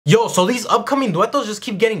Yo, so these upcoming duetos just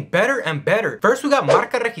keep getting better and better. First we got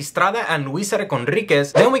Marca Registrada and Luis R.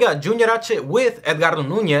 Conriquez. Then we got Junior H with Edgardo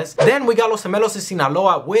Nunez. Then we got Los Gemelos de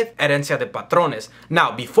Sinaloa with Herencia de Patrones.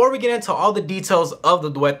 Now, before we get into all the details of the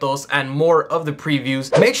duetos and more of the previews,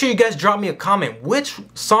 make sure you guys drop me a comment. Which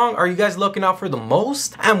song are you guys looking out for the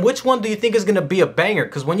most? And which one do you think is gonna be a banger?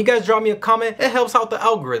 Because when you guys drop me a comment, it helps out the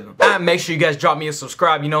algorithm. And make sure you guys drop me a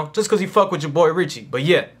subscribe, just because you fuck with your boy Richie. But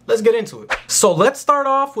yeah, let's get into it. So let's start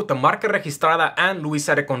off with the Marca Registrada and Luis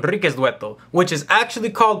R. Conriquez dueto, which is actually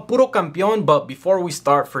called Puro Campeón. But before we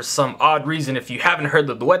start, for some odd reason, if you haven't heard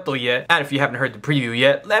the dueto yet, and if you haven't heard the preview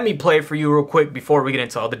yet, let me play it for you real quick before we get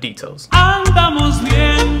into all the details. Andamos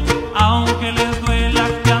bien, aunque les duela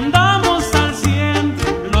que andamos al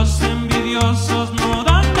 100. Los envidiosos no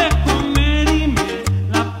dan de comer y me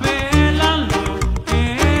la pelan lo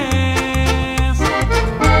que es.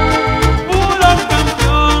 Puro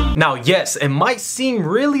campeón. Now yes, it might seem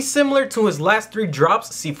really similar to his last three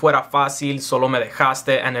drops, Si Fuera Fácil, Solo Me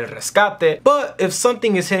Dejaste, and El Rescate, but if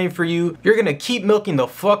something is hitting for you, you're gonna keep milking the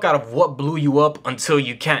fuck out of what blew you up until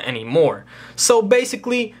you can't anymore. So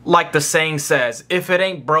basically, like the saying says, if it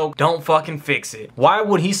ain't broke, don't fucking fix it. Why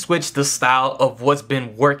would he switch the style of what's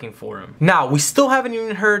been working for him? Now, we still haven't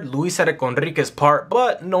even heard Luis R. Conriquez's part,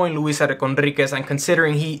 but knowing Luis R. Conriquez and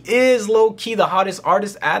considering he is low-key the hottest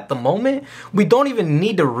artist at the moment, we don't even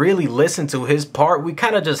need to really listen to his part. We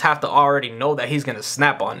kind of just have to already know that he's gonna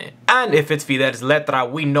snap on it. And if it's Fidel's letra,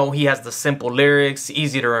 we know he has the simple lyrics,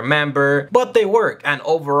 easy to remember, but they work. And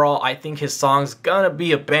overall, I think his song's gonna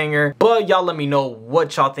be a banger. But y'all let me know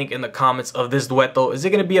what y'all think in the comments of this dueto. Is it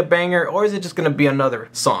gonna be a banger or is it just gonna be another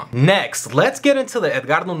song? Next, let's get into the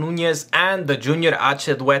Edgardo Nunez and the Junior H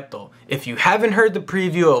dueto. If you haven't heard the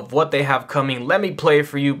preview of what they have coming, let me play it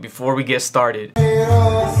for you before we get started.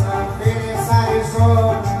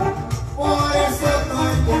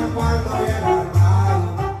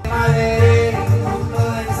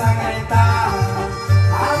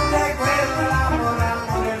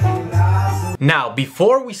 Now,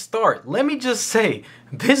 before we start, let me just say,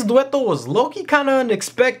 this dueto was low-key kind of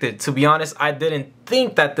unexpected. To be honest, I didn't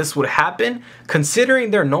think that this would happen,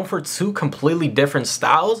 considering they're known for two completely different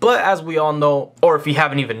styles. But as we all know, or if you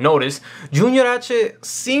haven't even noticed, Junior H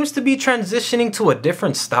seems to be transitioning to a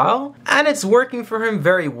different style, and it's working for him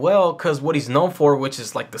very well, because what he's known for, which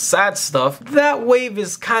is like the sad stuff, that wave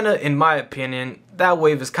is kind of, in my opinion, that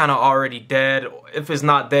wave is kind of already dead. If it's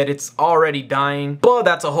not dead, it's already dying. But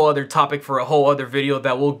that's a whole other topic for a whole other video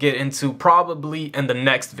that we'll get into probably in the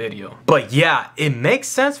next video. But yeah, it makes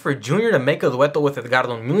sense for Junior to make a dueto with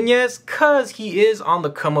Edgardo Nunez because he is on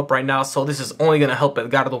the come up right now. So this is only going to help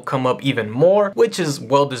Edgardo come up even more, which is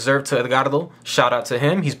well deserved to Edgardo. Shout out to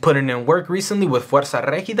him. He's putting in work recently with Fuerza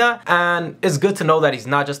Regida, and it's good to know that he's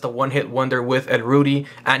not just a one-hit wonder with El Rudy,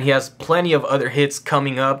 and he has plenty of other hits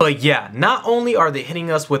coming up. But yeah, not only are they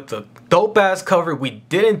hitting us with the dope ass cover we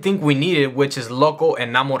didn't think we needed, which is Loco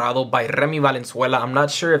Enamorado by Remy Valenzuela. I'm not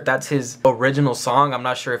sure if that's his original song. I'm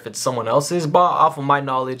not sure if it's someone else's, but off of my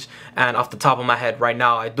knowledge and off the top of my head right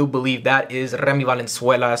now, I do believe that is Remy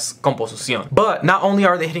Valenzuela's composición. But not only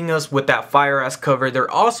are they hitting us with that fire ass cover, they're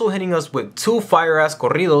also hitting us with two fire ass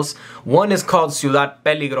corridos. One is called Ciudad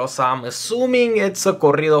Peligrosa. I'm assuming it's a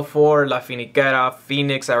corrido for La Finiquera,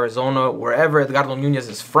 Phoenix, Arizona, wherever Edgardo Nunez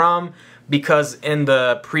is from, because in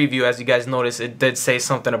the preview, as you guys noticed, it did say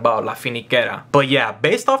something about La Finiquera. But yeah,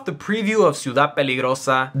 based off the preview of Ciudad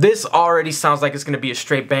Peligrosa, this already sounds like it's gonna be a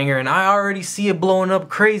straight banger, and I already see it blowing up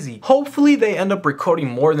crazy. Hopefully they end up recording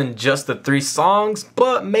more than just the 3 songs,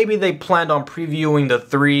 but maybe they planned on previewing the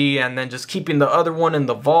 3 and then just keeping the other one in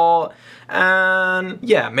the vault. And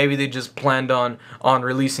yeah, maybe they just planned on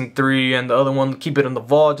releasing 3 and the other one keep it in the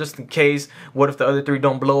vault just in case. What if the other 3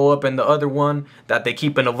 don't blow up and the other one that they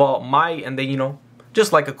keep in the vault might, and they,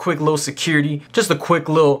 just like a quick little security, just a quick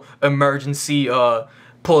little emergency,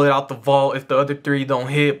 pull it out the vault. If the other 3 don't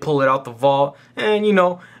hit, pull it out the vault, and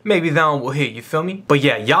maybe that one will hit, you feel me? But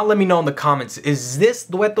yeah, y'all let me know in the comments, is this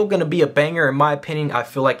dueto gonna be a banger? In my opinion, I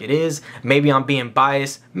feel like it is. Maybe I'm being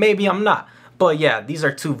biased, maybe I'm not. But yeah, these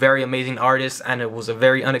are two very amazing artists, and it was a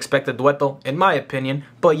very unexpected dueto, in my opinion.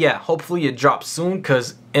 But yeah, hopefully it drops soon,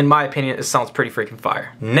 because in my opinion, it sounds pretty freaking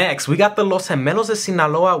fire. Next, we got the Los Gemelos de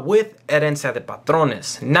Sinaloa with Herencia de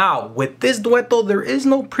Patrones. Now, with this dueto, there is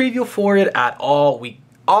no preview for it at all. We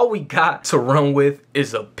all we got to run with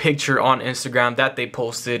is a picture on Instagram that they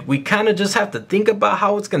posted. We kind of just have to think about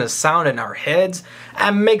how it's gonna sound in our heads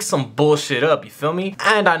and make some bullshit up, you feel me?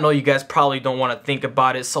 And I know you guys probably don't want to think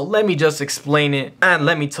about it, so let me just explain it and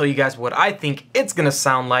let me tell you guys what I think it's gonna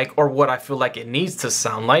sound like, or what I feel like it needs to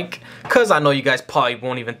sound like, because I know you guys probably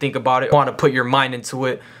won't even think about it, want to put your mind into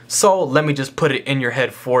it. So let me just put it in your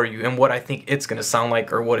head for you and what I think it's gonna sound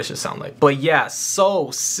like, or what it should sound like. But yeah,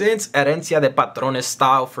 so since Herencia de Patrones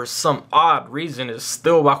style for some odd reason is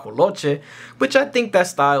still bajo loche, which I think that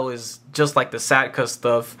style is just like the Sadka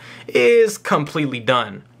stuff, is completely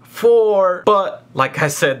done for. But like I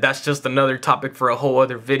said, that's just another topic for a whole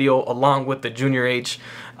other video, along with the Junior H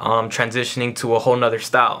transitioning to a whole nother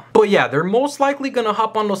style. But yeah, they're most likely gonna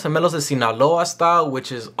hop on Los Gemelos de Sinaloa style,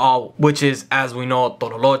 which is as we know,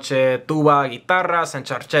 tololoche, tuba, guitarras, and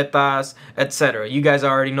charchetas, etc. You guys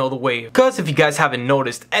already know the wave. Because if you guys haven't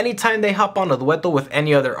noticed, anytime they hop on a dueto with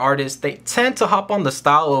any other artist, they tend to hop on the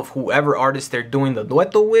style of whoever artist they're doing the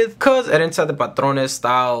dueto with. Because Herencia de Patrones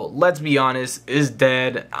style, let's be honest, is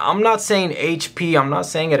dead. I'm not saying HP, I'm not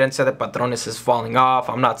saying Herencia de Patrones is falling off,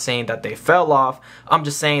 I'm not saying that they fell off, I'm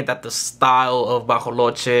just saying that the style of bajo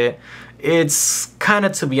loche, it's kind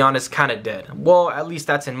of, to be honest, kind of dead. Well, at least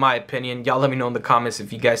that's in my opinion. Y'all let me know in the comments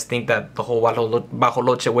if you guys think that the whole bajo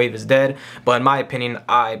loche wave is dead. But in my opinion,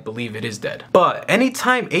 I believe it is dead. But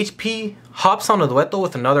anytime HP hops on a dueto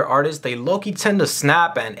with another artist, they low-key tend to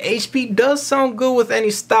snap, and HP does sound good with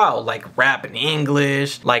any style, like rap in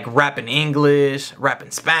English, rap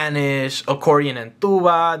in Spanish, accordion and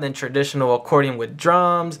tuba, then traditional accordion with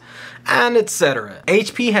drums, and etc.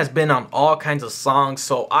 HP has been on all kinds of songs,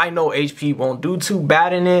 so I know HP won't do too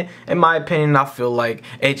bad in it. In my opinion, I feel like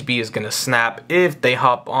HP is gonna snap if they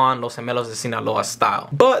hop on Los Gemelos de Sinaloa style.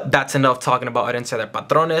 But that's enough talking about Herencia de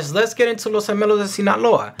Patrones. Let's get into Los Gemelos de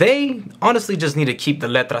Sinaloa. They honestly just need to keep the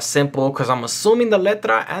letra simple, because I'm assuming the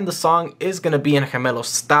letra and the song is gonna be in Gemelos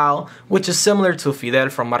style, which is similar to Fidel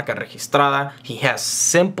from Marca Registrada. He has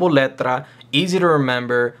simple letra, easy to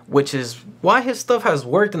remember, which is why his stuff has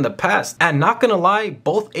worked in the past. And not gonna lie,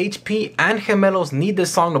 both HP and Gemelos need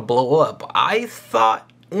this song to blow up. I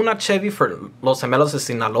thought Una Chevy for Los Gemelos de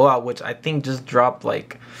Sinaloa, which I think just dropped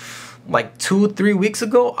like 2-3 weeks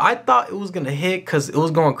ago, I thought it was gonna hit because it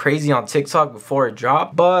was going crazy on TikTok before it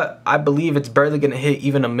dropped. But I believe it's barely gonna hit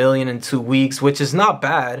even 1 million in 2 weeks, which is not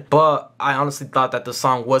bad. But I honestly thought that the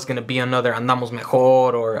song was gonna be another Andamos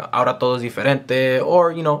Mejor or Ahora Todo es Diferente,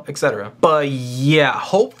 or you know, etc. But yeah,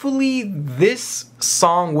 hopefully this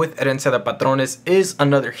song with Herencia de Patrones is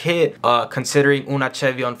another hit, considering Una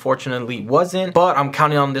Chevy unfortunately wasn't. But I'm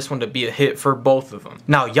counting on this one to be a hit for both of them.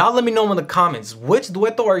 Now y'all let me know in the comments, which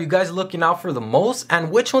dueto are you guys looking out for the most,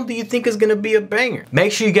 and which one do you think is gonna be a banger?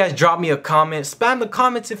 Make sure you guys drop me a comment, spam the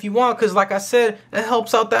comments if you want, because like I said, it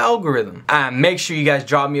helps out the algorithm. And make sure you guys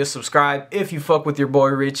drop me a subscribe if you fuck with your boy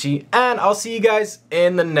Richie, and I'll see you guys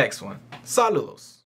in the next one. Saludos.